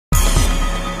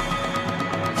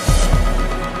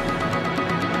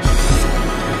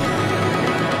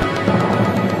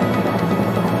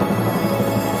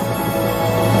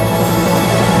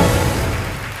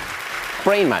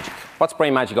brain magic. What's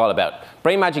brain magic all about?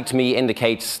 Brain magic to me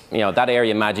indicates, that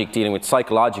area of magic dealing with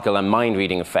psychological and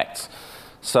mind-reading effects.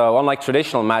 So unlike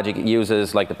traditional magic, it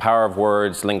uses like the power of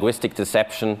words, linguistic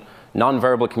deception,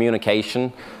 non-verbal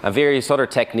communication, and various other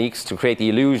techniques to create the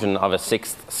illusion of a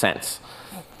sixth sense.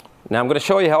 Now I'm going to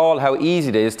show you how easy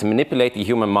it is to manipulate the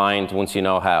human mind once you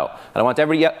know how. And I want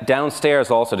everybody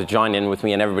downstairs also to join in with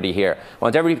me and everybody here. I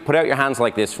want everybody to put out your hands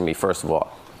like this for me, first of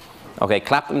all. Okay,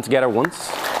 clap them together once.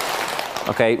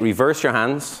 Okay, reverse your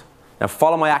hands. Now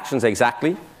follow my actions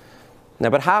exactly. Now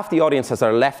about half the audience has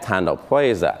their left hand up. Why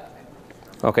is that?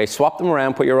 Okay, swap them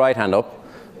around, put your right hand up.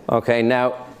 Okay,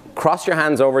 now cross your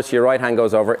hands over so your right hand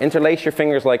goes over. Interlace your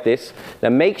fingers like this. Now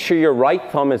make sure your right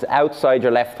thumb is outside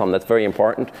your left thumb. That's very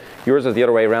important. Yours is the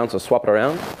other way around, so swap it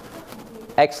around.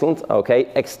 Excellent,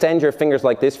 okay. Extend your fingers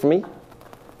like this for me.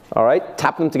 All right,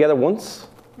 tap them together once.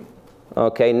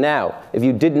 Okay, now, if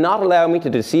you did not allow me to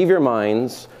deceive your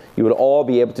minds, you would all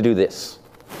be able to do this.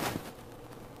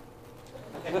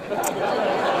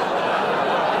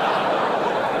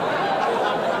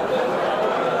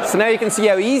 So now you can see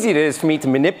how easy it is for me to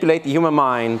manipulate the human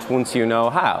mind once you know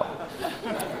how.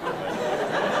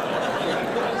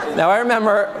 Now I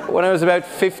remember when I was about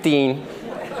 15,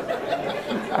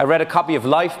 I read a copy of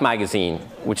Life magazine,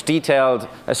 which detailed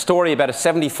a story about a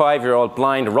 75-year-old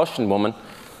blind Russian woman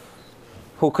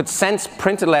who could sense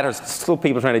printed letters, still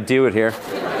people trying to do it here,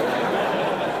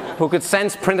 who could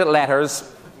sense printed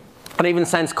letters and even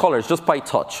sense colors just by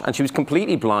touch. And she was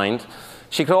completely blind.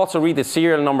 She could also read the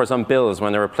serial numbers on bills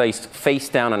when they were placed face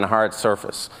down on a hard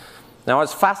surface. Now, I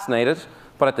was fascinated,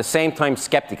 but at the same time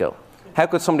skeptical. How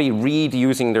could somebody read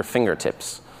using their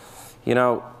fingertips?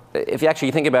 If you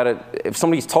actually think about it, if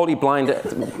somebody's totally blind,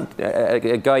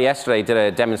 a guy yesterday did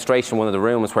a demonstration in one of the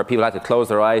rooms where people had to close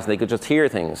their eyes and they could just hear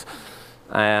things.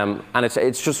 And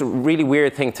it's just a really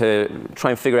weird thing to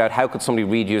try and figure out how could somebody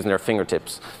read using their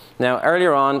fingertips. Now,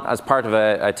 earlier on, as part of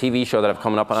a TV show that I've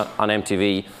coming up on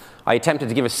MTV, I attempted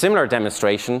to give a similar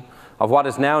demonstration of what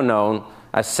is now known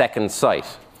as second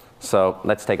sight. So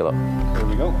let's take a look. Here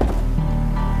we go.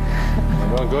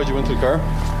 Well, good. You went to the car.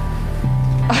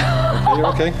 Okay, you're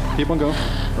okay. Keep on going.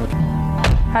 Okay.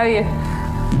 How are you?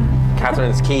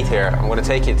 Catherine, it's Keith here. I'm going to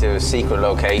take you to a secret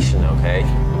location, okay?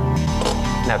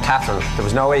 Now, Catherine, there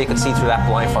was no way you could see through that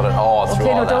blindfold at all.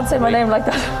 Okay, no, don't say my name like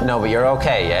that. No, but you're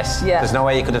okay, yes? Yeah. There's no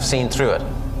way you could have seen through it.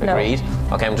 Agreed?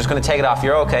 No. Okay, I'm just going to take it off.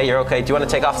 You're okay, you're okay. Do you want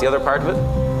to take off the other part of it?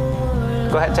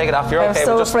 Go ahead, take it off. You're okay. I'm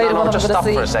so afraid of what I'm just stop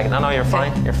see. for a second. No, you're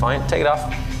fine. You're fine. Take it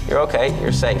off. You're okay.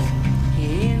 You're safe.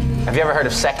 Have you ever heard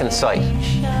of second sight?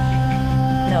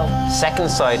 No.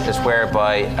 Second sight is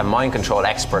whereby a mind control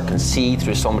expert can see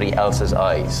through somebody else's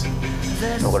eyes.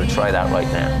 I'm going to try that right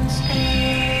now.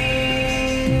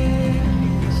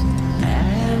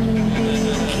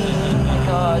 Oh my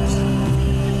God.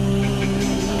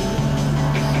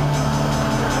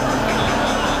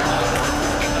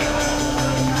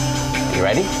 You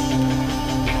ready?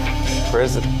 Where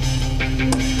is it?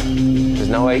 There's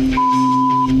no way. Yes!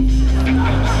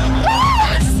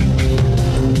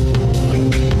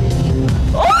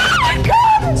 Oh my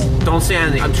God! Don't say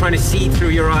anything. I'm trying to see through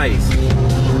your eyes.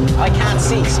 I can't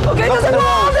see. Okay, there's a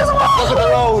wall! There's a wall! Look at the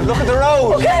road! Look at the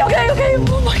road! Okay, okay, okay.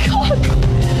 Oh my God!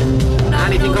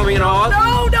 Anything coming at all?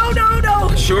 No, no, no,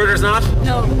 no! Sure there's not?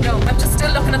 No, no. I'm just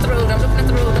still looking at the road. I'm looking at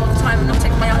the road all the time. I'm not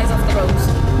taking my eyes off the road.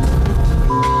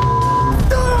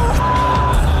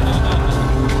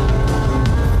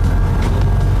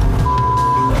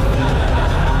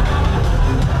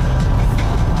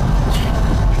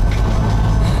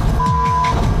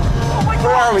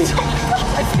 Where are we?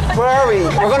 Where are we?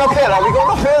 We're going uphill. Are we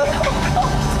going uphill?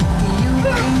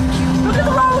 Look at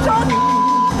the road, John!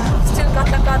 Still got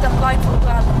that goddamn blindfold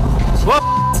on. What?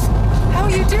 How are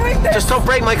you doing this? Just don't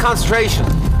break my concentration.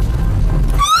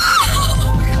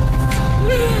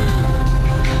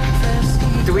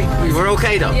 We're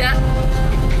okay though? Yeah.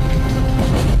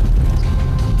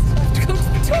 I have to go to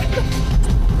the toilet.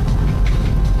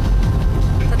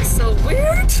 That's so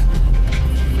weird.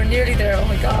 We're nearly there. Oh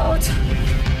my God.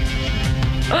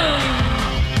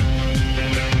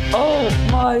 Oh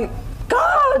my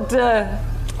God.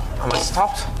 Am I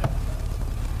stopped?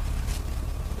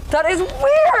 That is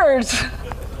weird.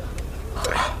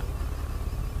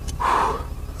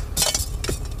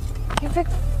 You big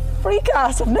freak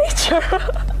ass of nature.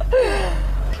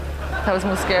 That was the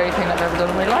most scary thing I've ever done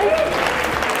in my life.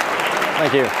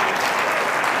 Thank you.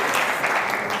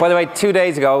 By the way, 2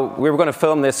 days ago, we were going to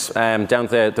film this down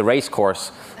to the race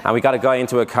course, and we got a guy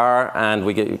into a car, and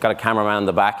we got a cameraman in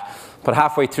the back. But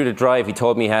halfway through the drive, he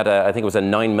told me he had, I think it was a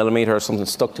 9mm or something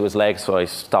stuck to his leg, so I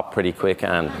stopped pretty quick,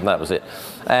 and that was it.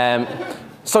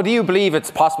 So do you believe it's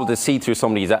possible to see through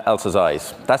somebody else's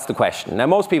eyes? That's the question. Now,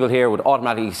 most people here would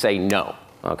automatically say no,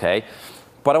 okay?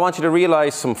 But I want you to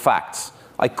realize some facts.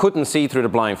 I couldn't see through the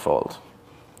blindfold.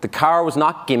 The car was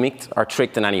not gimmicked or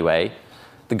tricked in any way.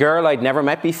 The girl I'd never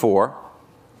met before,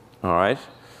 all right?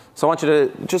 So I want you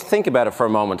to just think about it for a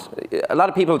moment. A lot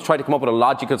of people try to come up with a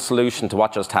logical solution to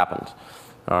what just happened,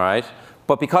 all right?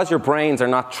 But because your brains are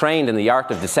not trained in the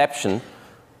art of deception,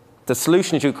 the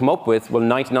solutions you come up with will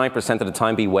 99% of the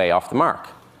time be way off the mark.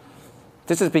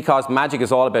 This is because magic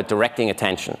is all about directing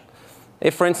attention.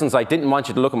 If, for instance, I didn't want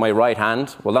you to look at my right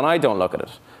hand, well, then I don't look at it.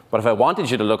 But if I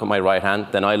wanted you to look at my right hand,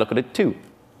 then I look at it too.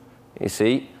 You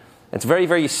see? It's very,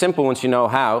 very simple once you know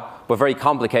how, but very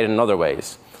complicated in other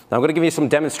ways. Now, I'm going to give you some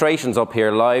demonstrations up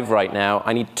here live right now.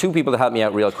 I need 2 people to help me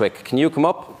out real quick. Can you come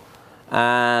up?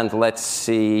 And let's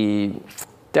see,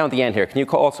 down at the end here. Can you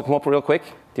also come up real quick?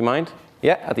 Do you mind?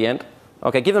 Yeah, at the end.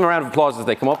 Okay, give them a round of applause as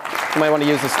they come up. You might want to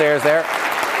use the stairs there.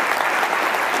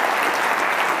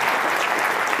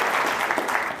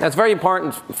 Now, it's very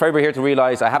important for everybody here to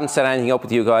realize I haven't set anything up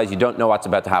with you guys. You don't know what's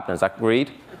about to happen. Is that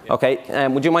agreed? Yeah. Okay,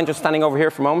 would you mind just standing over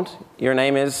here for a moment? Your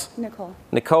name is? Nicole.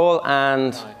 Nicole,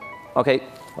 and, okay.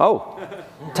 Oh,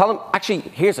 tell them, actually,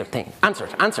 here's the thing. Answer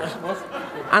it, answer it.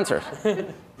 Answer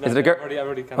it. Is it a girl?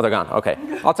 Oh, they're gone, okay.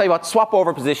 I'll tell you what, swap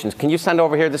over positions. Can you stand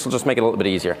over here? This will just make it a little bit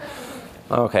easier.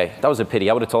 Okay, that was a pity.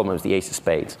 I would have told them it was the ace of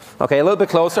spades. Okay, a little bit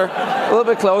closer, a little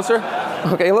bit closer.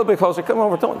 Okay, a little bit closer. Come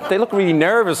over. Don't, they look really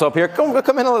nervous up here. Come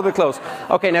in a little bit close.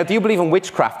 Okay, now, do you believe in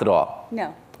witchcraft at all?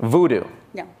 No. Voodoo?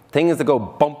 No. Things that go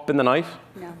bump in the night?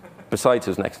 No. Besides,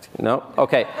 who's next? No?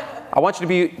 Okay. I want you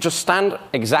to just stand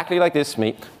exactly like this to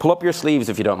me. Pull up your sleeves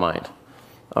if you don't mind.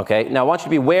 Okay? Now, I want you to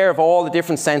be aware of all the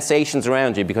different sensations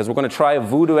around you because we're going to try a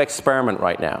voodoo experiment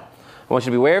right now. I want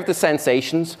you to be aware of the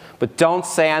sensations, but don't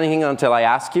say anything until I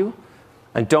ask you,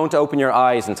 and don't open your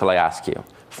eyes until I ask you.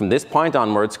 From this point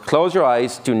onwards, close your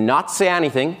eyes, do not say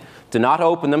anything, do not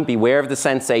open them, beware of the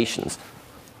sensations.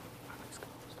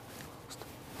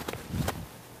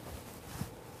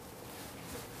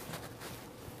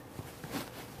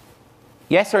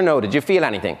 Yes or no, did you feel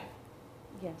anything?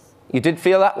 Yes. You did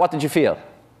feel that? What did you feel?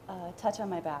 Touch on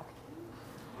my back.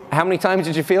 How many times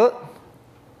did you feel it?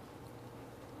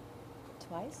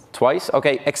 Twice. Twice?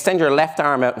 Okay, extend your left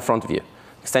arm out in front of you.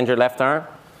 Extend your left arm.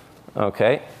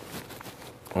 Okay.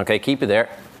 Okay, keep it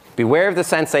there. Beware of the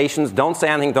sensations. Don't say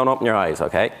anything. Don't open your eyes,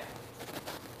 okay?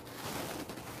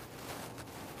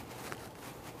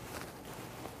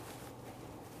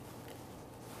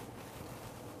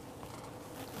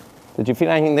 Did you feel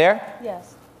anything there?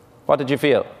 Yes. What did you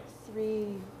feel?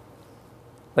 3.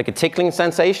 Like a tickling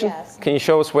sensation? Yes. Can you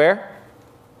show us where?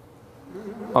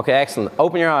 Okay, excellent.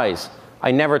 Open your eyes.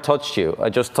 I never touched you. I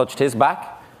just touched his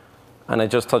back, and I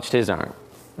just touched his arm.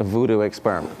 A voodoo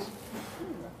experiment.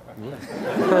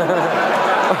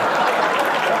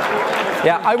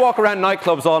 Yeah, I walk around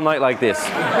nightclubs all night like this.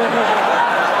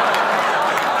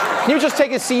 Can you just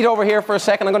take a seat over here for a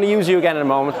second? I'm going to use you again in a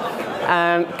moment.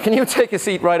 And can you take a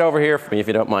seat right over here for me, if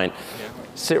you don't mind? Yeah.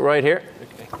 Sit right here.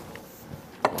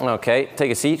 Okay,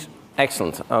 take a seat.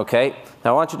 Excellent. Okay.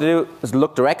 Now, what I want you to do is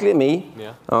look directly at me.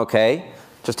 Yeah. Okay.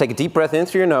 Just take a deep breath in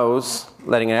through your nose,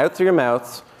 letting it out through your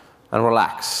mouth, and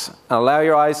relax. And allow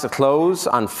your eyes to close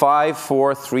on 5,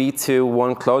 4, 3, 2,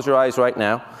 1. Close your eyes right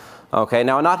now. Okay.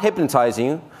 Now, I'm not hypnotizing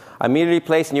you. I'm merely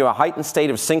placing you in a heightened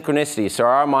state of synchronicity, so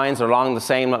our minds are along the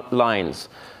same lines.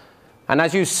 And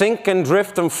as you sink and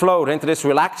drift and float into this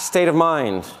relaxed state of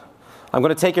mind, I'm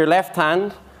going to take your left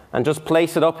hand and just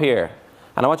place it up here.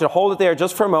 And I want you to hold it there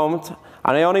just for a moment.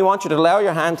 And I only want you to allow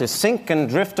your hand to sink and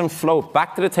drift and float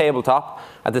back to the tabletop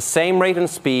at the same rate and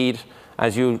speed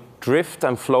as you drift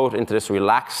and float into this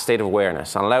relaxed state of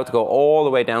awareness. And allow it to go all the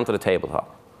way down to the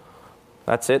tabletop.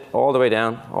 That's it. All the way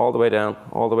down, all the way down,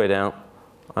 all the way down.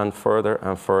 And further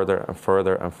and further and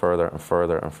further and further and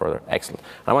further and further. Excellent.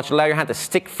 And I want you to allow your hand to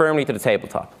stick firmly to the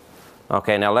tabletop.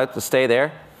 Okay, now allow it to stay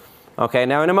there. Okay,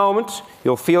 now in a moment,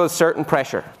 you'll feel a certain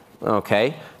pressure. Okay,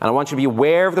 and I want you to be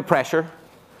aware of the pressure.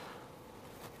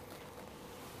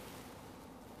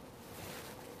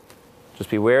 Just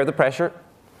be aware of the pressure.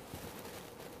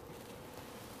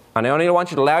 And I only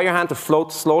want you to allow your hand to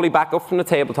float slowly back up from the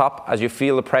tabletop as you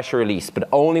feel the pressure release, but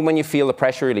only when you feel the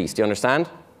pressure release. Do you understand?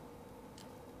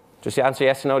 Just answer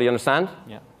yes or no. Do you understand?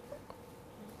 Yeah.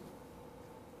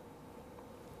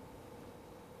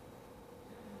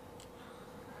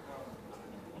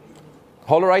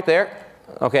 Hold it right there.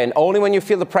 Okay, and only when you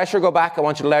feel the pressure go back, I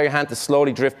want you to allow your hand to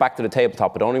slowly drift back to the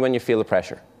tabletop, but only when you feel the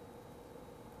pressure.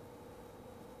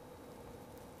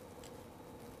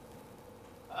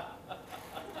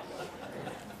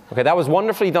 Okay, that was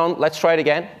wonderfully done. Let's try it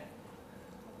again.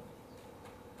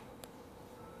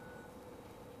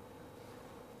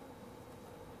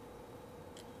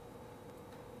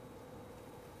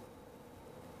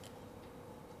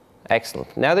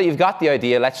 Excellent. Now that you've got the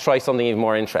idea, let's try something even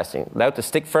more interesting. Allow it to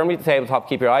stick firmly to the tabletop.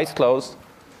 Keep your eyes closed.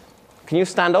 Can you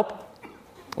stand up?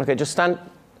 OK, just stand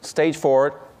stage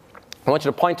forward. I want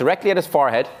you to point directly at his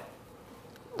forehead.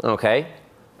 OK.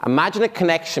 Imagine a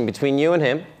connection between you and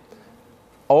him.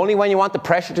 Only when you want the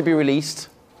pressure to be released,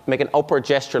 make an upward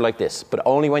gesture like this. But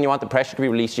only when you want the pressure to be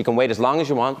released. You can wait as long as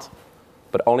you want,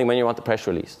 but only when you want the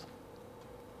pressure released.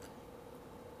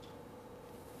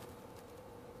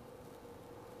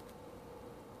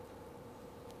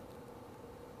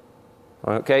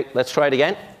 OK, let's try it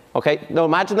again. OK, now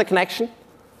imagine the connection.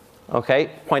 OK,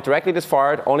 point directly to his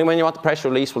forehead. Only when you want the pressure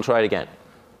released, we'll try it again.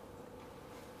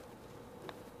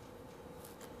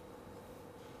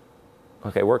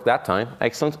 OK, work that time.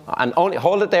 Excellent. And only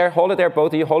hold it there,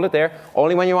 both of you, hold it there.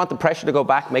 Only when you want the pressure to go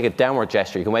back, make a downward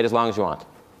gesture. You can wait as long as you want.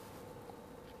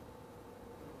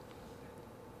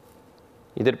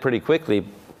 You did it pretty quickly,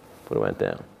 but it went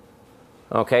down.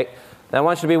 OK, now I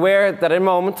want you to be aware that in a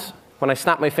moment, when I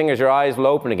snap my fingers, your eyes will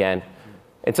open again.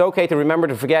 It's OK to remember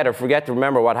to forget or forget to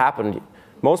remember what happened.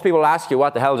 Most people ask you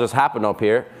what the hell just happened up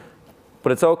here.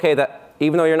 But it's OK that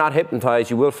even though you're not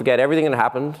hypnotized, you will forget everything that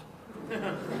happened.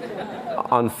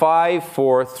 On 5,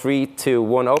 4, 3, 2,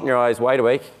 1, open your eyes wide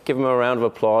awake. Give him a round of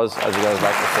applause as he goes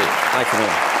back to sleep. Thanks a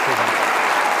million.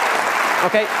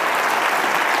 OK,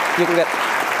 you can get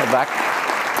head back.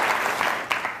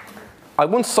 I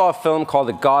once saw a film called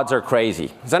The Gods Are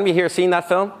Crazy. Has anybody here seen that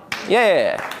film?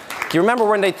 Yeah. Do you remember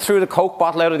when they threw the Coke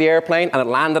bottle out of the airplane and it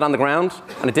landed on the ground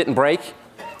and it didn't break?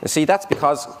 You see, that's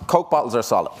because Coke bottles are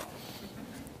solid.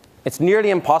 It's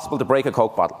nearly impossible to break a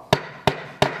Coke bottle. Do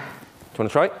you want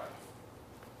to try?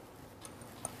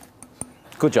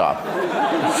 Good job.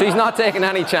 She's not taking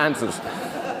any chances.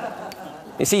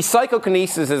 You see,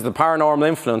 psychokinesis is the paranormal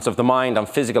influence of the mind on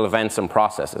physical events and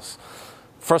processes.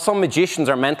 For some magicians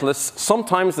or mentalists,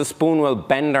 sometimes the spoon will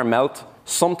bend or melt,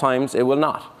 sometimes it will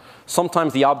not.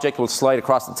 Sometimes the object will slide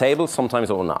across the table, sometimes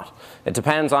it will not. It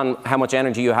depends on how much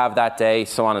energy you have that day,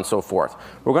 so on and so forth.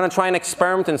 We're going to try an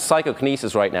experiment in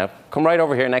psychokinesis right now. Come right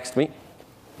over here next to me.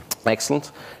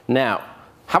 Excellent. Now,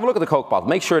 have a look at the Coke bottle.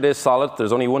 Make sure it is solid.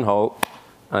 There's only one hole,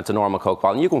 and it's a normal Coke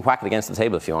bottle. And you can whack it against the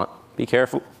table if you want. Be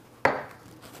careful.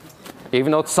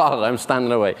 Even though it's solid, I'm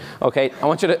standing away. OK, I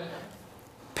want you to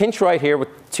pinch right here with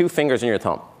 2 fingers in your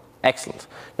thumb. Excellent.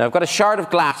 Now, I've got a shard of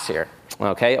glass here.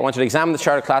 OK, I want you to examine the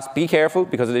shard of glass. Be careful,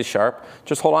 because it is sharp.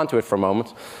 Just hold on to it for a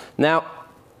moment. Now,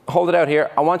 hold it out here.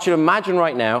 I want you to imagine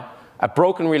right now a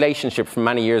broken relationship from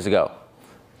many years ago.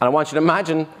 And I want you to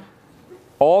imagine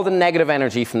all the negative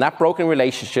energy from that broken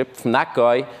relationship, from that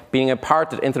guy, being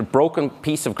imparted into the broken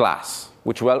piece of glass,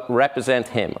 which will represent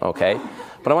him, OK?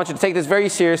 But I want you to take this very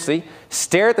seriously.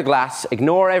 Stare at the glass.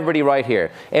 Ignore everybody right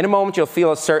here. In a moment, you'll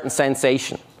feel a certain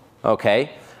sensation,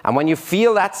 OK? And when you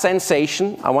feel that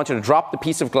sensation, I want you to drop the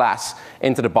piece of glass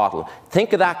into the bottle.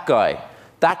 Think of that guy.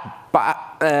 That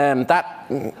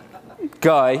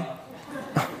guy.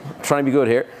 Trying to be good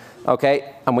here.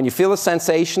 OK? And when you feel the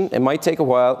sensation, it might take a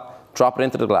while, drop it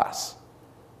into the glass.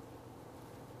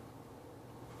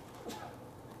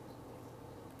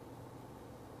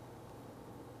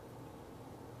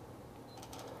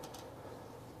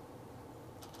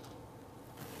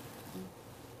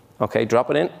 OK,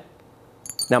 drop it in.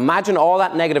 Now imagine all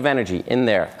that negative energy in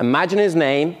there. Imagine his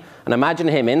name and imagine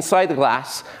him inside the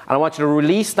glass. And I want you to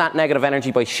release that negative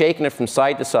energy by shaking it from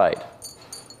side to side.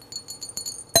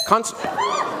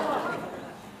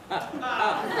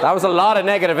 That was a lot of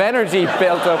negative energy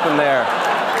built up in there.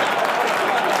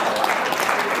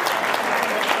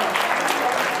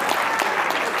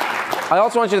 I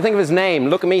also want you to think of his name.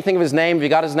 Look at me, think of his name. Have you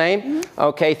got his name? Mm-hmm.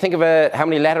 OK, think of how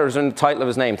many letters are in the title of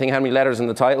his name. Think of how many letters in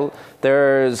the title.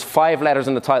 There's 5 letters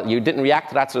in the title. You didn't react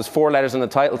to that, so there's 4 letters in the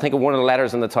title. Think of one of the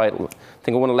letters in the title.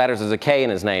 Think of one of the letters as a K in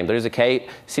his name. There's a K.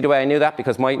 See the way I knew that?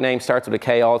 Because my name starts with a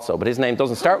K also. But his name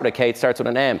doesn't start with a K, it starts with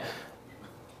an M.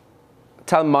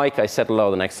 Tell Mike I said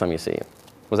hello the next time you see him.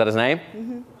 Was that his name?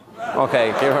 Mm-hmm. OK,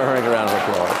 give her a round of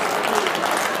applause.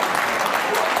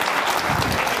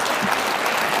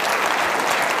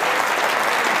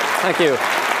 Thank you.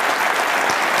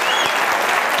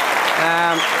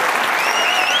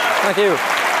 Thank you.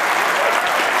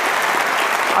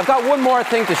 I've got one more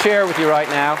thing to share with you right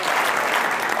now.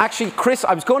 Actually, Chris,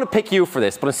 I was going to pick you for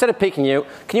this, but instead of picking you,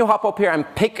 can you hop up here and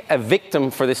pick a victim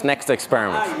for this next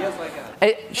experiment? Yes, I can.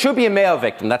 It should be a male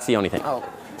victim, that's the only thing. Oh,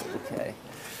 OK.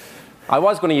 I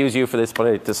was going to use you for this, but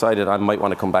I decided I might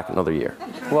want to come back another year.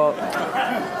 Well,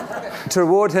 to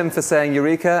reward him for saying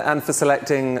Eureka and for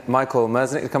selecting Michael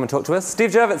Merzenich to come and talk to us,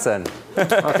 Steve Jurvetson.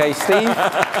 OK, Steve,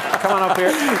 come on up here.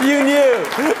 You knew!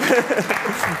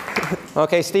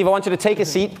 OK, Steve, I want you to take a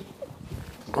seat.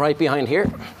 right behind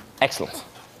here. Excellent.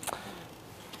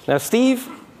 Now, Steve,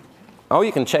 oh,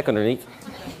 you can check underneath.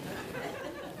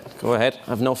 Go ahead. I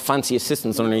have no fancy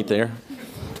assistants underneath there.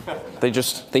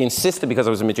 They insisted because I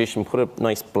was a magician, put a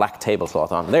nice black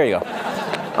tablecloth on. There you go.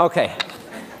 Okay.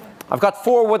 I've got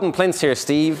 4 wooden plinths here,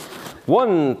 Steve.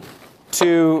 1,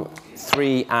 2,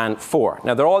 3, and 4.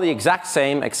 Now, they're all the exact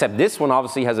same, except this one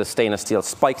obviously has a stainless steel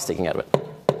spike sticking out of it.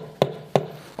 I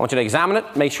want you to examine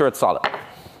it, make sure it's solid.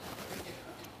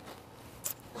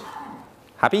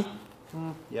 Happy?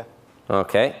 Yeah.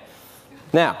 Okay.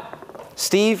 Now,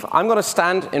 Steve, I'm going to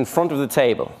stand in front of the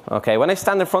table. Okay, when I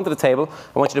stand in front of the table,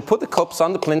 I want you to put the cups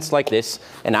on the plinths like this,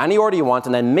 in any order you want,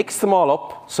 and then mix them all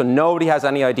up so nobody has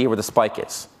any idea where the spike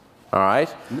is. All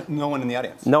right? No one in the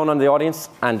audience. No one in the audience.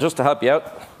 And just to help you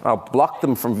out, I'll block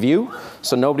them from view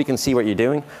so nobody can see what you're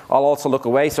doing. I'll also look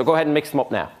away, so go ahead and mix them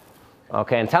up now.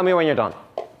 Okay, and tell me when you're done.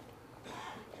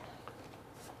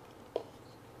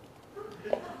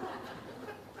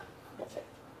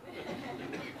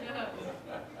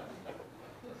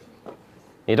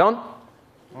 You done?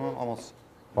 Almost.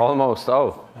 Almost.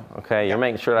 Oh, okay. You're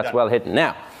making sure that's well hidden.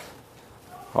 Now,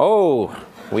 oh,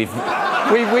 we've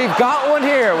got one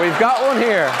here. We've got one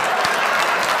here.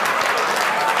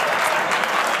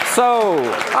 So,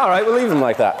 all right, we'll leave them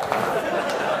like that.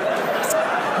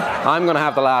 I'm going to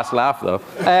have the last laugh, though.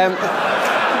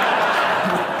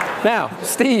 Now,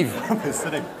 Steve,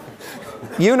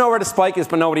 you know where the spike is,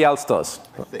 but nobody else does.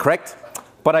 Correct?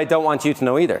 But I don't want you to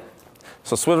know either.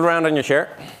 So swivel around on your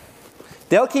chair.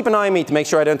 They'll keep an eye on me to make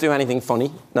sure I don't do anything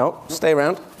funny. No, stay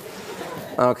around.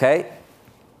 Okay.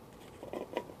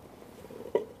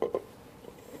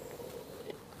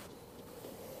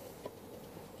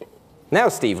 Now,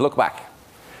 Steve, look back.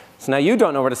 So now you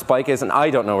don't know where the spike is, and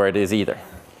I don't know where it is either.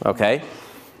 Okay?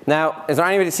 Now, is there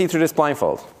any way to see through this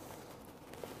blindfold?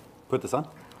 Put this on?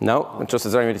 No? Just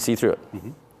is there any way to see through it?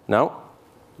 Mm-hmm. No?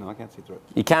 No, I can't see through it.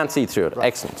 You can't see through it. Right.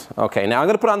 Excellent. Okay, now I'm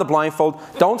going to put on the blindfold.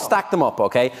 Don't stack them up,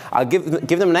 okay? I'll give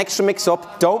them an extra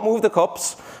mix-up. Don't move the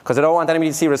cups, because I don't want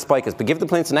anybody to see where the spike is. But give the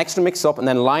plinths an extra mix-up, and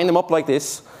then line them up like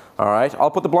this. All right?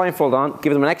 I'll put the blindfold on,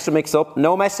 give them an extra mix-up.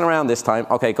 No messing around this time.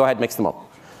 Okay, go ahead, mix them up.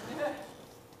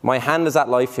 My hand is at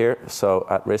life here, so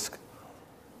at risk.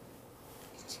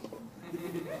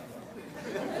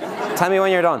 Tell me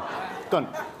when you're done. Done.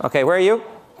 Okay, where are you?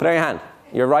 Put out your hand.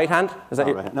 Your right hand? Is that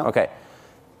your right hand? No. Okay.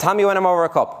 Tell me when I'm over a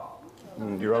cup.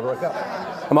 You're over a cup.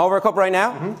 I'm over a cup right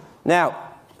now? Mm-hmm. Now,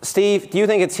 Steve, do you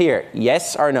think it's here?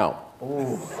 Yes or no?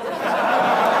 Ooh.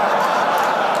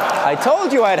 I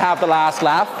told you I'd have the last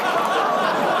laugh.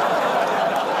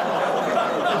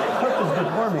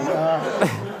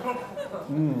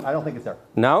 I don't think it's there.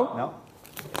 No? No.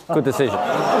 Good decision.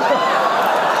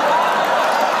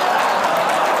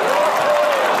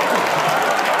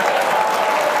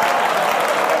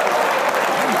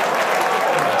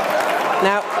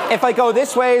 Now, if I go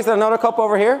this way, is there another cup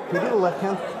over here? Can you do the left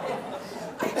hand?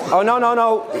 Oh, no, no,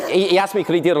 no. He asked me,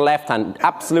 could he do the left hand?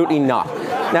 Absolutely not.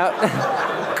 Now,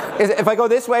 if I go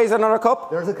this way, is there another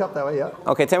cup? There's a cup that way, yeah.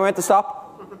 Okay, tell me when to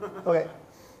stop. Okay.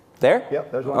 There?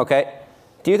 Yep, there's one. Okay.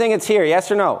 Do you think it's here, yes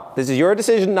or no? This is your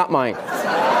decision, not mine.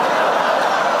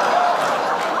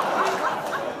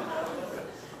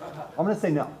 I'm going to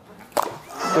say no.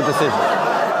 Good decision.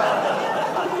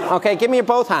 Okay, give me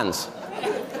both hands.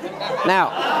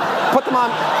 Now, put them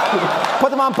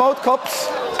on both cups.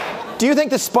 Do you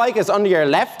think the spike is under your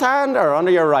left hand or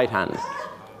under your right hand?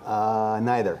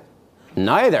 Neither.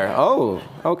 Neither? Oh,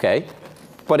 okay.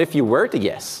 But if you were to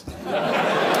guess.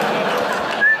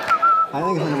 I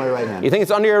think it's under my right hand. You think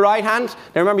it's under your right hand?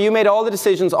 Now remember, you made all the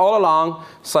decisions all along.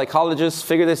 Psychologists,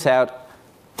 figure this out.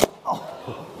 Oh.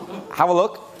 Have a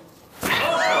look. Oh.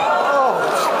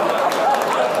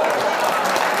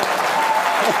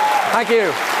 Thank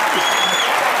you.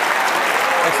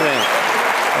 Excellent.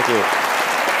 Thank you.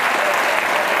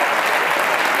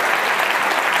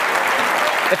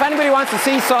 If anybody wants to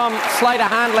see some sleight of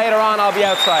hand later on, I'll be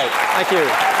outside. Thank you.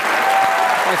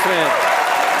 Thanks a minute.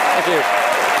 Thank you.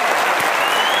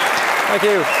 Thank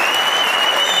you.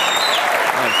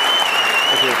 Thanks.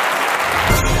 Thank you.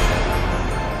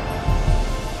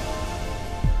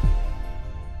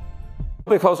 A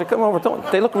bit closer. Come over.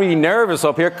 They look really nervous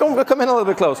up here. Come in a little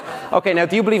bit close. Okay, now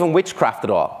do you believe in witchcraft at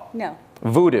all? No.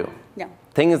 Voodoo? No.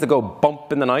 Things that go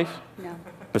bump in the night? No.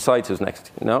 Besides who's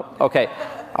next? No? Okay.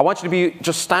 I want you to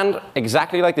just stand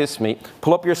exactly like this, me.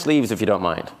 Pull up your sleeves if you don't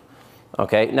mind.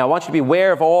 Okay, now I want you to be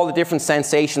aware of all the different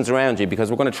sensations around you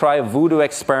because we're going to try a voodoo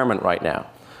experiment right now.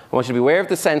 I want you to be aware of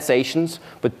the sensations,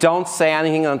 but don't say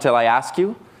anything until I ask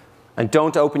you, and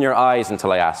don't open your eyes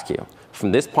until I ask you.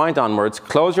 From this point onwards,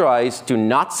 close your eyes, do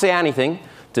not say anything,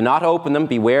 Do not open them.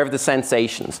 Beware of the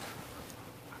sensations.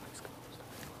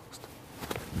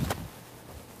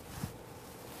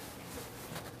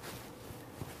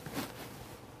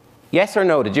 Yes or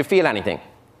no? Did you feel anything?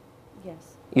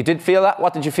 Yes. You did feel that?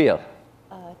 What did you feel?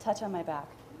 Touch on my back.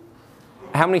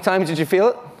 How many times did you feel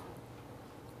it?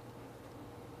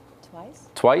 Twice.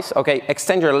 Twice? Okay,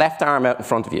 extend your left arm out in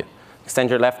front of you.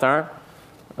 Extend your left arm.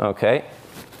 Okay.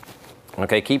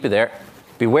 Okay, keep it there.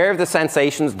 Beware of the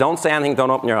sensations. Don't say anything.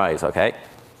 Don't open your eyes, okay?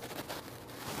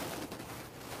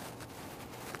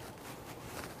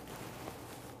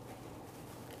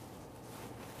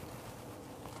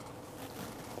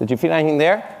 Did you feel anything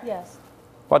there? Yes.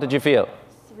 What did you feel?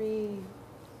 3.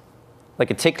 Like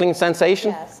a tickling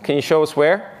sensation? Yes. Can you show us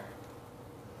where?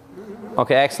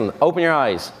 Okay, excellent. Open your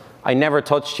eyes. I never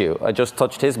touched you. I just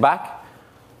touched his back,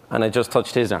 and I just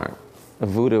touched his arm. A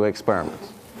voodoo experiment.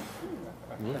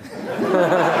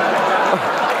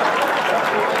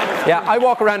 Yeah, I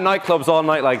walk around nightclubs all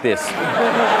night like this.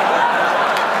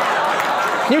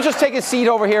 Can you just take a seat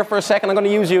over here for a second? I'm going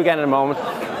to use you again in a moment.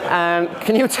 And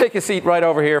can you take a seat right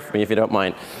over here for me, if you don't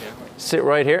mind? Sit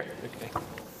right here.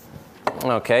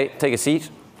 Okay, take a seat.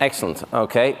 Excellent.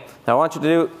 Okay. Now, what I want you to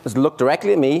do is look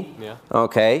directly at me. Yeah.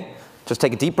 Okay. Just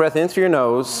take a deep breath in through your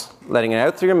nose, letting it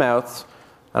out through your mouth,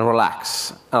 and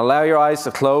relax. And allow your eyes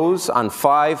to close on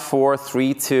 5, 4,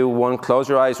 3, 2, 1. Close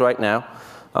your eyes right now.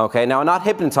 Okay. Now, I'm not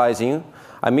hypnotizing you.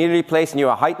 I'm immediately placing you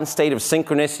in a heightened state of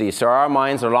synchronicity, so our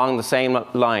minds are along the same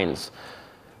lines.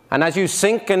 And as you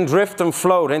sink and drift and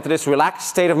float into this relaxed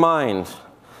state of mind,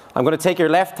 I'm going to take your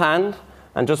left hand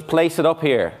and just place it up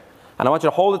here. And I want you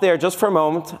to hold it there just for a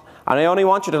moment. And I only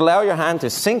want you to allow your hand to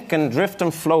sink and drift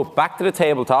and float back to the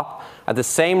tabletop at the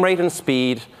same rate and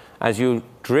speed as you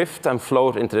drift and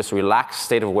float into this relaxed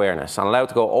state of awareness. And allow it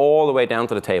to go all the way down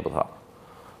to the tabletop.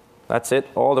 That's it.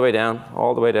 All the way down,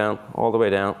 all the way down, all the way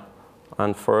down.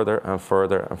 And further and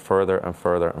further and further and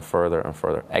further and further and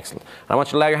further. Excellent. And I want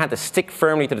you to allow your hand to stick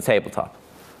firmly to the tabletop.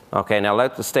 Okay, now allow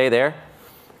it to stay there.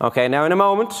 Okay, now in a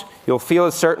moment, you'll feel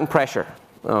a certain pressure.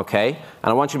 Okay, and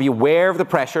I want you to be aware of the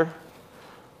pressure.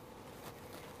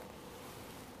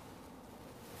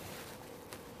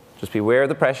 Just be aware of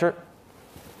the pressure.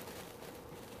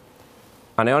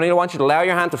 And I only want you to allow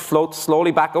your hand to float slowly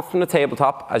back up from the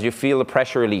tabletop as you feel the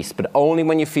pressure release, but only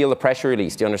when you feel the pressure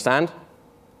release. Do you understand?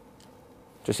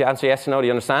 Just answer yes or no. Do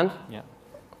you understand? Yeah.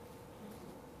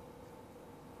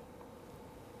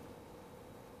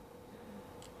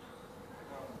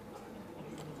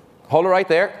 Hold it right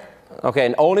there. Okay,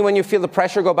 and only when you feel the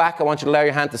pressure go back, I want you to allow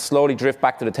your hand to slowly drift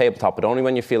back to the tabletop, but only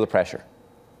when you feel the pressure.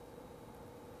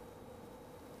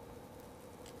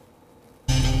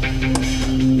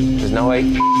 There's no way.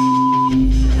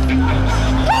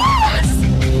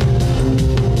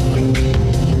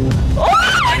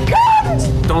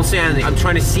 Don't say anything. I'm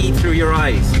trying to see through your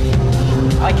eyes.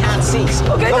 I can't see.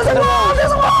 Okay, there's a wall,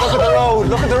 there's a wall. Look at the road,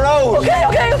 look at the road. Okay,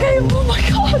 okay, okay. Oh my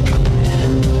God.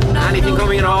 No, Anything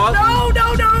coming at all? No,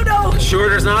 no, no, no. Sure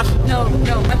there's not? No,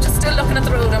 no. I'm just still looking at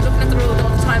the road. I'm looking at the road all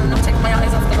the time. I'm not taking my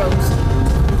eyes off the road.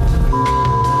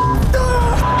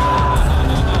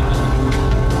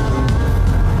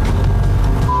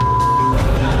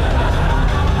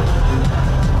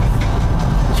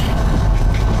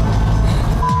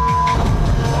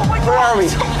 Where are we?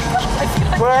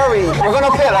 Where are we? We're going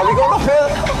uphill. Are we going uphill?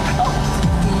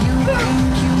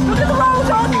 Look at the road,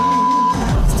 John.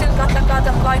 Still got that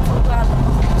goddamn blindfold on.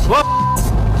 What?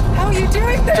 How are you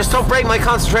doing this? Just don't break my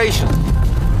concentration.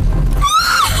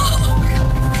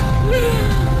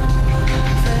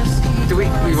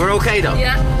 We were okay though?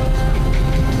 Yeah.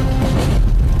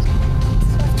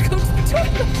 To go to the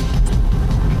toilet.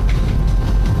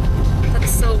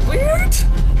 That's so weird.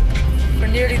 We're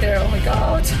nearly there. Oh my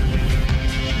God.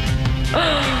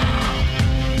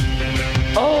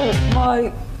 Oh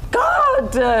my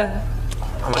God.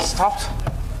 Am I stopped?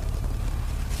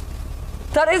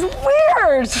 That is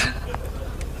weird.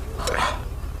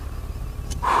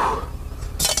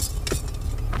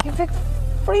 You big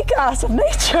freak ass of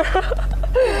nature.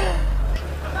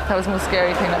 That was the most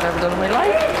scary thing I've ever done in my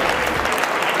life.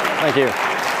 Thank you.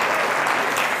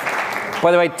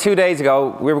 By the way, 2 days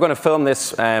ago, we were going to film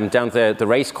this down to the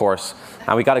race course,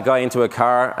 and we got a guy into a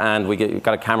car, and we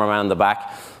got a cameraman in the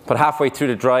back. But halfway through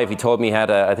the drive, he told me he had,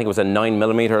 I think it was a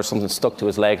 9mm or something stuck to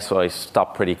his leg, so I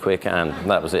stopped pretty quick, and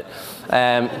that was it.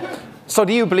 So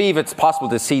do you believe it's possible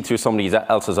to see through somebody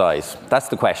else's eyes? That's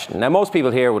the question. Now, most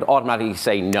people here would automatically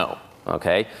say no,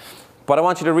 okay? But I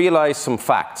want you to realize some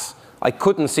facts. I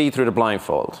couldn't see through the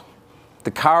blindfold.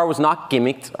 The car was not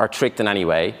gimmicked or tricked in any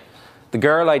way. The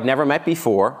girl I'd never met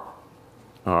before,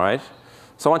 all right?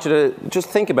 So I want you to just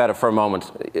think about it for a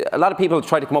moment. A lot of people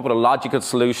try to come up with a logical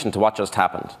solution to what just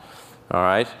happened, all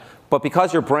right? But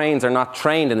because your brains are not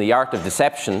trained in the art of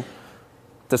deception,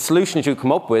 the solutions you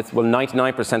come up with will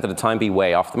 99% of the time be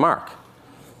way off the mark.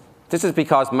 This is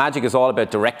because magic is all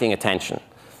about directing attention.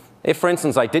 If, for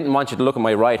instance, I didn't want you to look at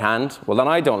my right hand, well, then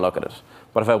I don't look at it.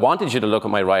 But if I wanted you to look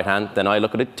at my right hand, then I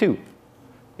look at it too.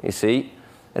 You see?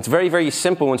 It's very, very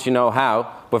simple once you know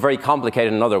how, but very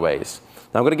complicated in other ways.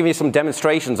 Now, I'm going to give you some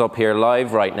demonstrations up here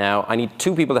live right now. I need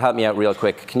 2 people to help me out real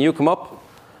quick. Can you come up?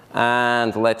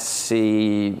 And let's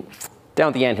see, down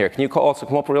at the end here. Can you also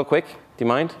come up real quick? Do you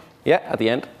mind? Yeah, at the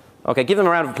end. OK, give them a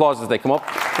round of applause as they come up.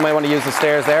 You might want to use the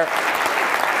stairs there.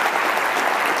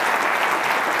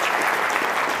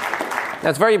 Now,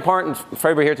 it's very important for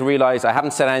everybody here to realize I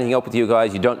haven't set anything up with you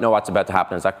guys. You don't know what's about to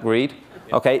happen. Is that agreed?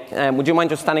 OK, would you mind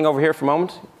just standing over here for a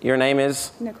moment? Your name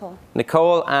is? Nicole.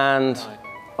 Nicole, and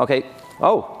OK.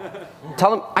 Oh,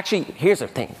 tell them, actually, here's the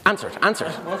thing. Answer it, answer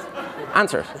it.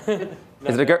 Answer it.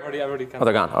 Is it a girl? Oh,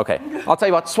 they're gone, OK. I'll tell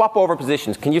you what, swap over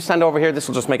positions. Can you stand over here? This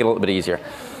will just make it a little bit easier.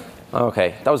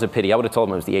 OK, that was a pity. I would have told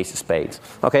them it was the ace of spades.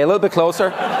 OK, a little bit closer,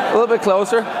 a little bit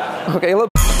closer. OK, a little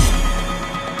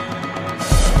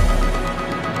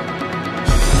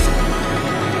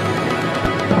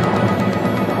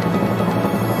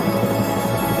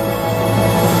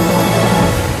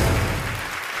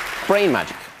brain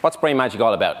magic. What's brain magic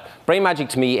all about? Brain magic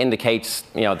to me indicates,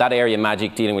 that area of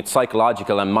magic dealing with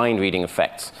psychological and mind-reading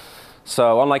effects.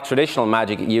 So unlike traditional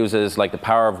magic, it uses like the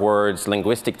power of words,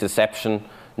 linguistic deception,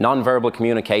 non-verbal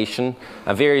communication,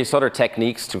 and various other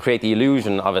techniques to create the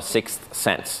illusion of a sixth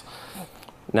sense.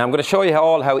 Now I'm going to show you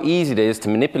how easy it is to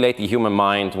manipulate the human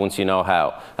mind once you know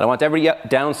how. And I want everybody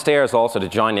downstairs also to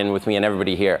join in with me and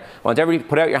everybody here. I want everybody to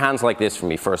put out your hands like this for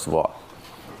me, first of all.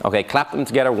 OK, clap them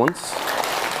together once.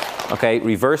 OK,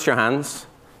 reverse your hands.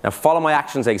 Now follow my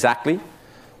actions exactly.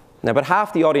 Now about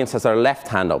half the audience has their left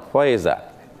hand up. Why is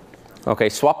that? OK,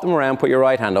 swap them around, put your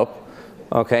right hand up.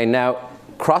 OK, now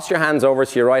cross your hands over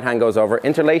so your right hand goes over.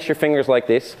 Interlace your fingers like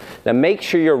this. Now make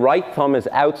sure your right thumb is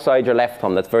outside your left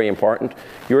thumb. That's very important.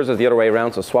 Yours is the other way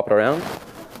around, so swap it around.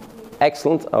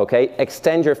 Excellent. OK,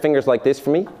 extend your fingers like this for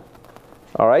me.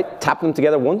 All right, tap them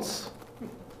together once.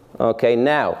 OK,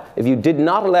 now, if you did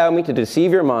not allow me to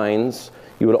deceive your minds,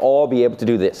 you would all be able to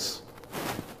do this.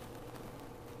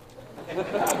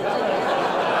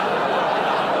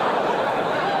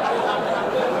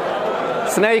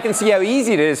 So now you can see how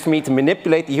easy it is for me to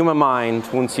manipulate the human mind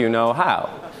once you know how.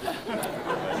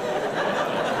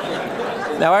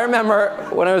 Now I remember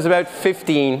when I was about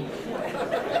 15,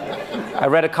 I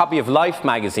read a copy of Life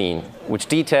magazine, which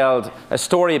detailed a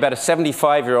story about a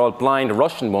 75-year-old blind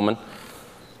Russian woman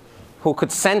who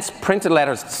could sense printed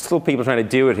letters. Still people trying to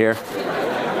do it here.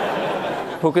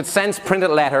 Who could sense printed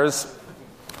letters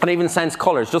and even sense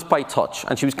colors just by touch.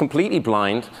 And she was completely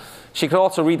blind. She could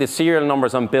also read the serial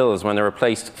numbers on bills when they were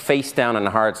placed face down on a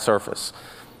hard surface.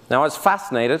 Now, I was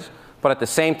fascinated, but at the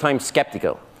same time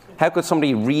skeptical. How could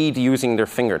somebody read using their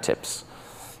fingertips?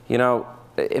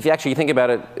 If you actually think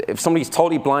about it, if somebody's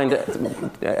totally blind,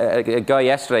 a guy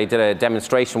yesterday did a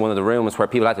demonstration in one of the rooms where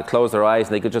people had to close their eyes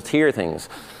and they could just hear things.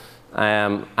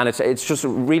 And it's just a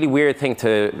really weird thing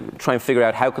to try and figure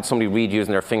out how could somebody read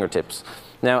using their fingertips.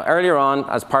 Now, earlier on,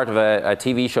 as part of a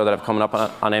TV show that I've coming up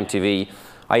on MTV,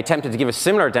 I attempted to give a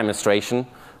similar demonstration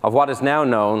of what is now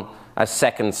known as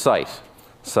second sight.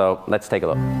 So let's take a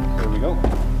look. Here we go.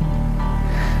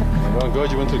 Well,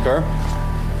 good. You went to the car.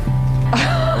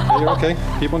 Okay, you're okay.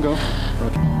 Keep on going.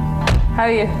 Okay. How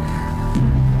are you?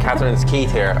 Catherine, it's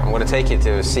Keith here. I'm going to take you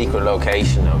to a secret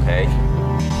location, okay?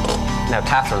 Now,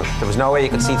 Catherine, there was no way you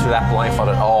could see through that blindfold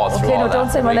at all. Okay, no, don't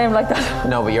say my name like that.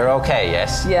 No, but you're okay,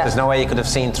 yes? Yeah. There's no way you could have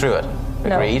seen through it.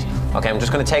 Agreed? No. Okay, I'm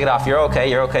just going to take it off. You're okay,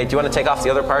 you're okay. Do you want to take off the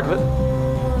other part of it?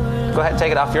 Go ahead, take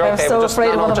it off. You're okay. I'm so afraid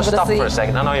of what I'm just gonna stop see. for a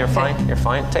second. No, you're fine. You're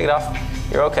fine. Take it off.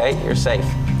 You're okay. You're safe.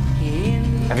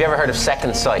 Have you ever heard of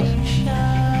second sight?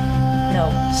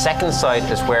 No. Second sight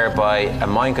is whereby a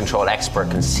mind control expert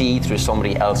can see through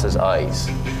somebody else's eyes.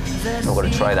 I'm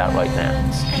going to try that right now.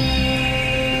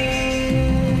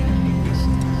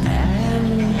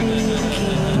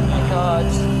 God.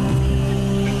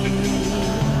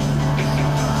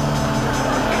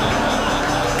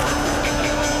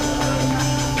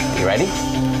 You ready?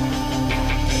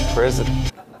 Where is it?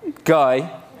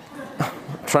 Guy,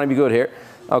 trying to be good here.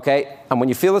 Okay, and when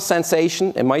you feel a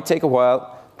sensation, it might take a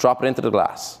while, drop it into the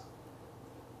glass.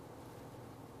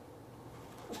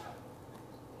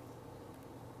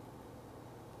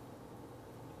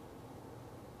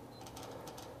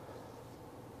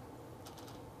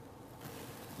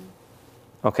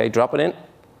 Okay, drop it in.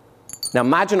 Now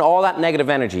imagine all that negative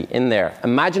energy in there.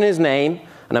 Imagine his name,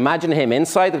 and imagine him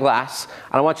inside the glass,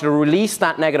 and I want you to release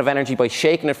that negative energy by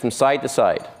shaking it from side to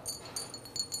side.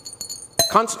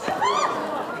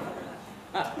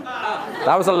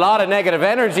 That was a lot of negative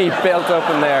energy built up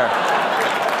in there.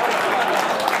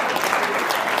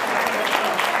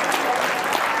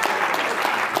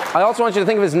 I also want you to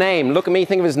think of his name. Look at me,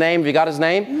 think of his name. Have you got his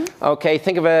name? Mm-hmm. Okay,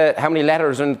 think of how many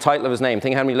letters are in the title of his name.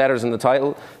 Think how many letters in the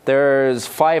title. There's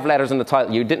 5 letters in the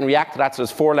title. You didn't react to that, so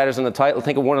there's 4 letters in the title.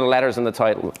 Think of one of the letters in the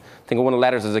title. Think of one of the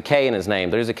letters as a K in his name.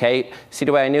 There's a K. See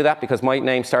the way I knew that? Because my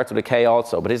name starts with a K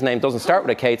also, but his name doesn't start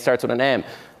with a K, it starts with an M.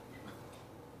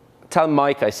 Tell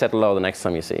Mike I said hello the next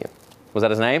time you see him. Was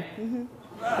that his name?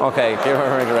 Mm-hmm. Okay, give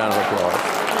her a round of applause.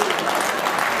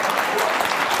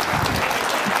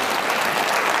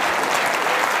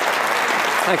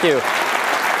 Thank you.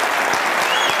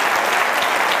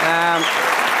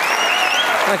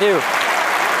 Thank you.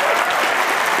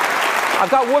 I've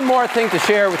got one more thing to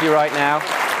share with you right now.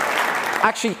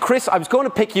 Actually, Chris, I was going to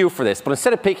pick you for this, but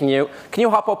instead of picking you, can you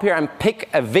hop up here and pick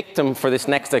a victim for this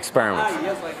next experiment?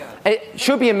 Yes, I can. It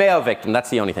should be a male victim, that's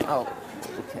the only thing. Oh,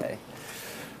 okay.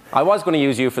 I was going to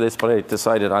use you for this, but I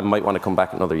decided I might want to come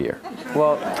back another year.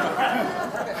 Well,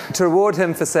 to reward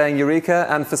him for saying Eureka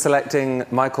and for selecting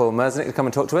Michael Merznick to come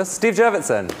and talk to us, Steve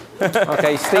Jurvetson.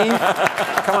 Okay, Steve,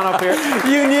 come on up here.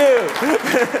 You knew!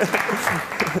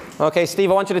 Okay, Steve,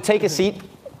 I want you to take a seat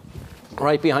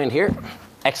right behind here.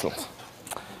 Excellent.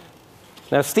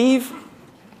 Now, Steve,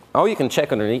 oh, you can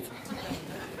check underneath.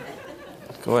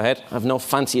 Go ahead. I have no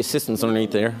fancy assistants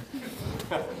underneath there.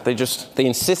 They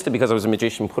insisted because I was a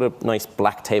magician, put a nice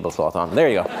black tablecloth on. There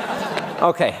you go.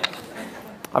 Okay.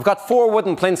 I've got 4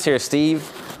 wooden plinths here, Steve.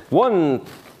 1,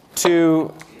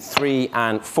 2, 3,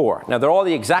 and 4. Now, they're all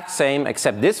the exact same,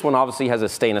 except this one obviously has a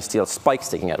stainless steel spike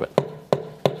sticking out of it.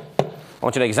 I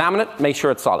want you to examine it, make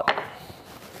sure it's solid.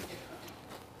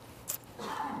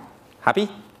 Happy?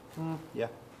 Yeah.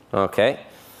 Okay.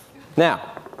 Now,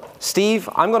 Steve,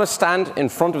 I'm going to stand in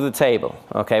front of the table.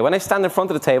 Okay, when I stand in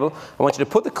front of the table, I want you to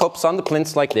put the cups on the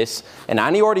plinths like this, in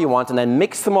any order you want, and then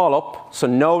mix them all up so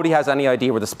nobody has any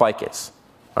idea where the spike is.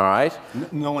 All right?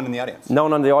 No one in the audience. No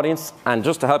one in the audience. And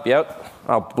just to help you out,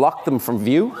 I'll block them from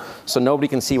view so nobody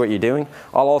can see what you're doing.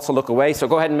 I'll also look away, so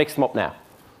go ahead and mix them up now.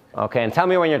 Okay, and tell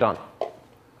me when you're done.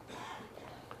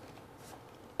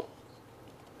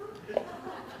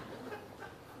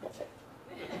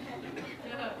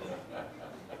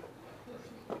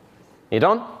 You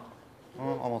done?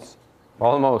 Almost.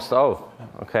 Almost. Oh,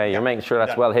 okay. You're making sure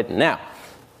that's well hidden. Now,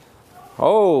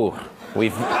 oh,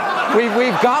 we've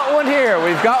got one here.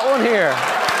 We've got one here.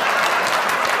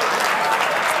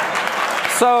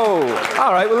 So,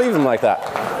 all right, we'll leave them like that.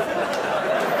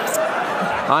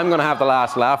 I'm going to have the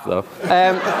last laugh, though.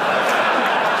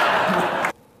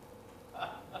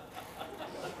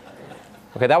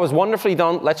 Okay, that was wonderfully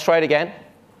done. Let's try it again.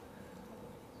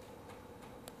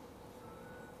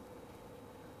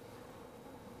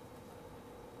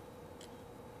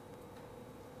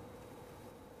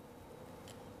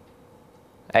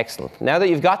 Excellent. Now that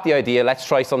you've got the idea, let's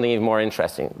try something even more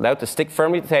interesting. Allow it to stick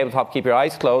firmly to the tabletop. Keep your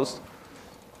eyes closed.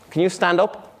 Can you stand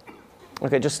up?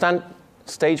 Okay, just stand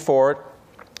stage forward.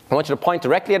 I want you to point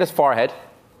directly at his forehead.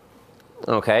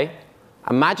 Okay.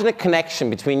 Imagine a connection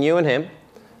between you and him.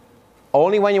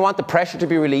 Only when you want the pressure to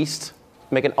be released,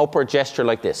 make an upward gesture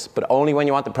like this. But only when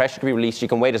you want the pressure to be released. You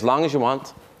can wait as long as you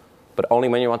want, but only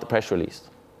when you want the pressure released.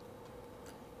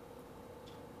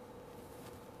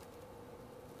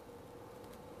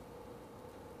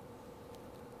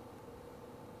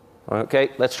 Okay,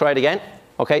 let's try it again.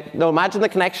 Okay, now imagine the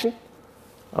connection.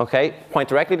 Okay, point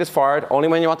directly to his forehead. Only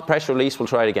when you want the pressure release, we'll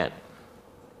try it again.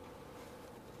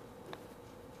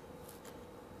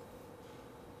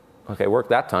 Okay, work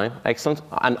that time. Excellent.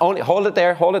 And only hold it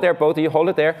there, both of you, hold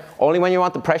it there. Only when you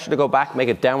want the pressure to go back, make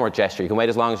a downward gesture. You can wait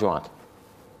as long as you want.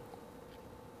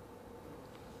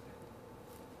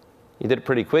 You did it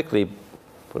pretty quickly,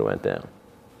 but it went down.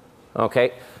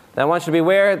 Okay, now I want you to be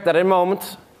aware that in a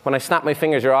moment, when I snap my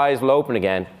fingers, your eyes will open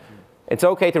again. It's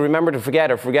okay to remember to forget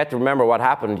or forget to remember what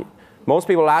happened. Most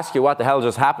people ask you what the hell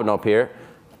just happened up here,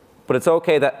 but it's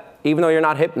okay that even though you're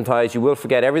not hypnotized, you will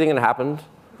forget everything that happened.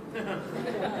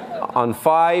 On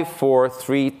 5, 4,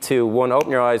 3, 2, 1, open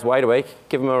your eyes wide awake.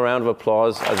 Give him a round of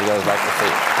applause as you guys like to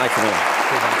see. Thanks again.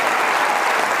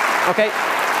 Okay,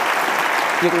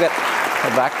 you can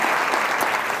head back.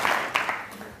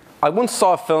 I once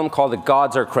saw a film called The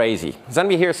Gods Are Crazy. Has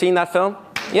anybody here seen that film?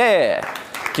 Yeah.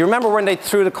 Do you remember when they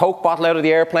threw the Coke bottle out of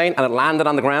the airplane and it landed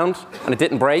on the ground and it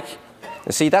didn't break?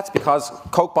 You see, that's because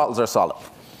Coke bottles are solid.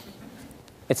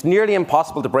 It's nearly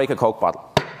impossible to break a Coke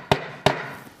bottle.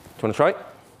 you want to try?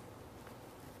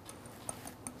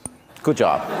 Good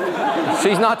job.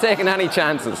 She's not taking any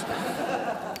chances.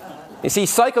 You see,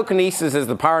 psychokinesis is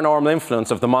the paranormal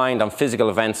influence of the mind on physical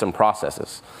events and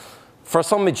processes. For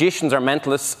some magicians or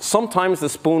mentalists, sometimes the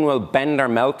spoon will bend or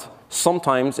melt,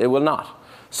 sometimes it will not.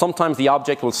 Sometimes the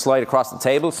object will slide across the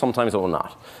table, sometimes it will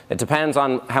not. It depends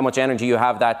on how much energy you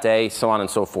have that day, so on and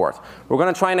so forth. We're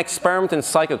going to try an experiment in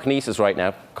psychokinesis right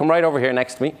now. Come right over here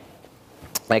next to me.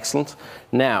 Excellent.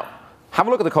 Now, have a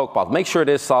look at the Coke bottle. Make sure it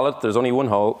is solid. There's only one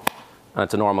hole, and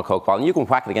it's a normal Coke bottle. And you can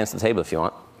whack it against the table if you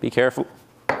want. Be careful.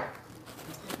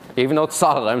 Even though it's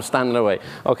solid, I'm standing away.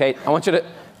 Okay, I want you to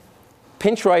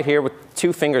pinch right here with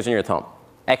 2 fingers in your thumb.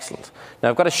 Excellent. Now,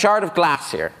 I've got a shard of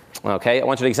glass here. Okay, I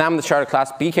want you to examine the shard of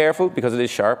glass. Be careful, because it is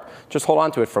sharp. Just hold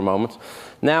on to it for a moment.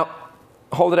 Now,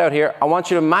 hold it out here. I want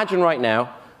you to imagine right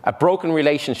now a broken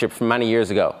relationship from many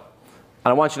years ago.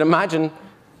 And I want you to imagine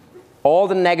all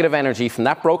the negative energy from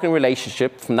that broken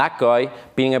relationship, from that guy,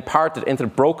 being imparted into the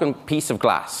broken piece of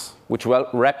glass, which will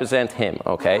represent him,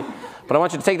 okay? But I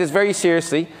want you to take this very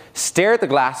seriously. Stare at the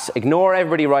glass. Ignore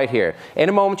everybody right here. In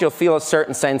a moment, you'll feel a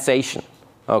certain sensation,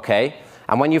 okay?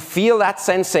 And when you feel that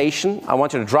sensation, I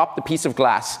want you to drop the piece of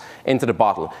glass into the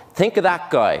bottle. Think of that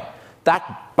guy. That